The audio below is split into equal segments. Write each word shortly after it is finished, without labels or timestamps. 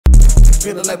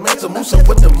Feeling like Mansa, Musa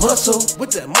with the muscle, with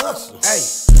that muscle. Hey,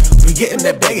 we getting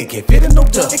that bag, it can't fit in no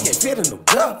duffel. It can't fit in no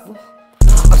duffel.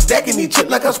 I'm stacking these chips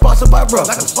like I'm sponsored by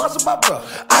Ruffles. Like I'm sponsored by Ruffles.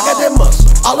 I got that muscle,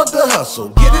 all of the hustle.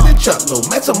 Get it in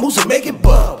truckload, Mansa, Musa, make it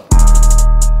bubble.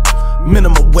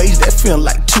 Minimum wage that feel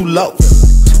like too low.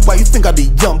 Why you think I the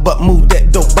young buck move that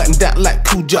dope, button down like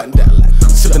Cujo?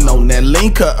 Sipping on that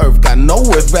lean cut earth, got no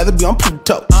worth, rather be on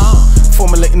Pluto.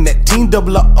 Formulating that team,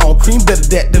 double up on cream, better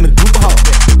that than a group of hoes.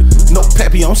 No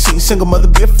pappy on scene, single mother,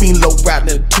 be a fiend, low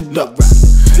riding and two up.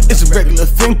 It's a regular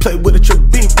thing, play with a trip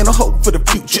beam and a hope for the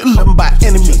future. Living by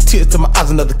enemies, tears to my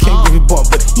eyes, another king be born,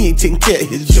 but he ain't taking care of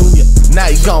his junior. Now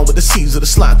he gone with the seeds of the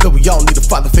slime, cause we all need a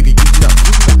father figure, you know.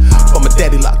 But my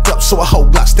daddy locked up, so a whole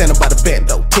block standing by the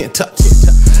bando, 10 tucks.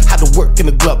 Had to work in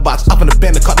the glove box, up in the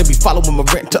band, the car, they be following my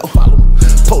rento.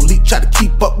 Police try to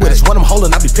keep up with us, when I'm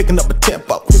holding, I be picking up a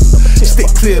tempo.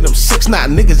 Stick clear of them 6'9"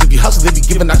 niggas, if you hustle, they be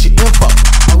giving out your info.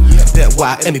 That's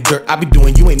why any dirt I be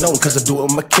doing, you ain't knowing, cause I do it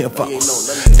with my kinfolk.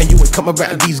 And you ain't come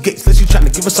around these gates unless you trying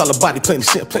to give us all a body, playing the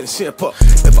shit up.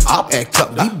 If I act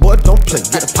up, these boys don't play,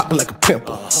 get it poppin' like a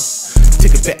pimple.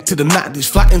 Take it back to the 90s,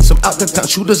 flying some out the town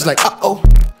shooters like uh-oh.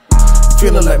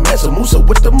 Feeling like Mansa, Musa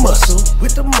with the muscle,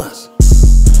 with the muscle.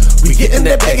 We getting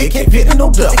that bag, it can't fit in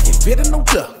no duffel. It can't fit in no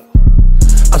duffel.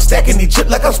 I'm stacking these chips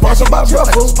like I'm sponsored by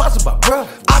Ruffles.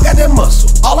 I got that muscle,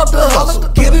 all of the hustle.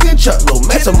 Get it in truckload,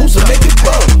 Mansa, Musa, make it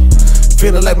bubble.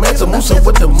 Feeling like Mansa, Musa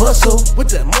with the muscle, with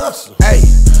that muscle. Hey,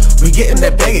 we getting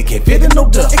that bag, it can't fit in no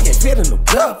duffel. It can't fit in no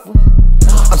duffel.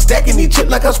 I'm stacking these chips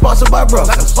like I'm sponsored by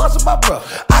Ruffles.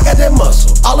 I got that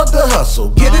muscle, all of the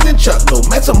hustle. Get it in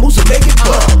truckload, Mansa, Musa, make it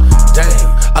bubble. Damn,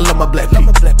 I love my black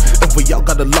people. And we all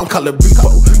got a long collar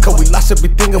repo, cause we lost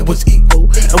everything, it was equal.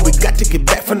 And we got to get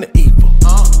back from the evil.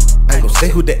 I ain't gon' say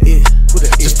who that is,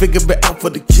 just figure it out for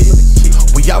the kids.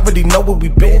 We already know where we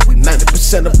been,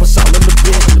 90% of us all in the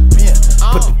bin.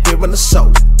 Put the fear in the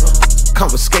soul,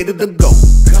 confiscated the gold.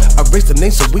 I raised the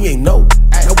name so we ain't know,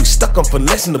 now we stuck on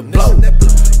finessing the blow.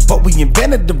 But we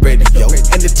invented the radio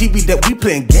and the TV that we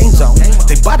playing games on.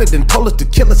 They bought it and told us to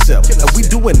kill ourselves, and we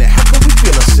doing it, how can we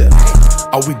feel ourselves?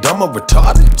 Are we dumb or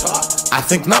retarded? I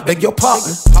think not, beg your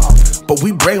pardon. But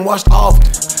we brainwashed often,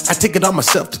 I take it on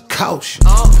myself to caution.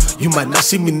 You might not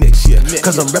see me next year,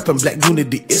 cause I'm reppin' black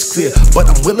unity, it's clear. But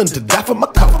I'm willing to die for my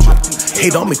culture.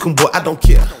 Hate on me, coon boy, I don't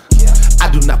care. I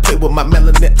do not play with my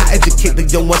melanin, I educate the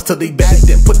young ones till they bad.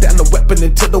 Then put down the weapon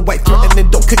until the white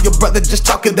threatening. Don't kill your brother, just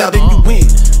talk it out and you win.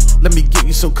 Let me give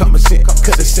you some common sense,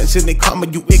 cause the sense in they karma,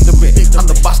 you ignorant. I'm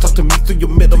the boss, talk to me through your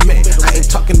middleman. I ain't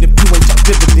talking if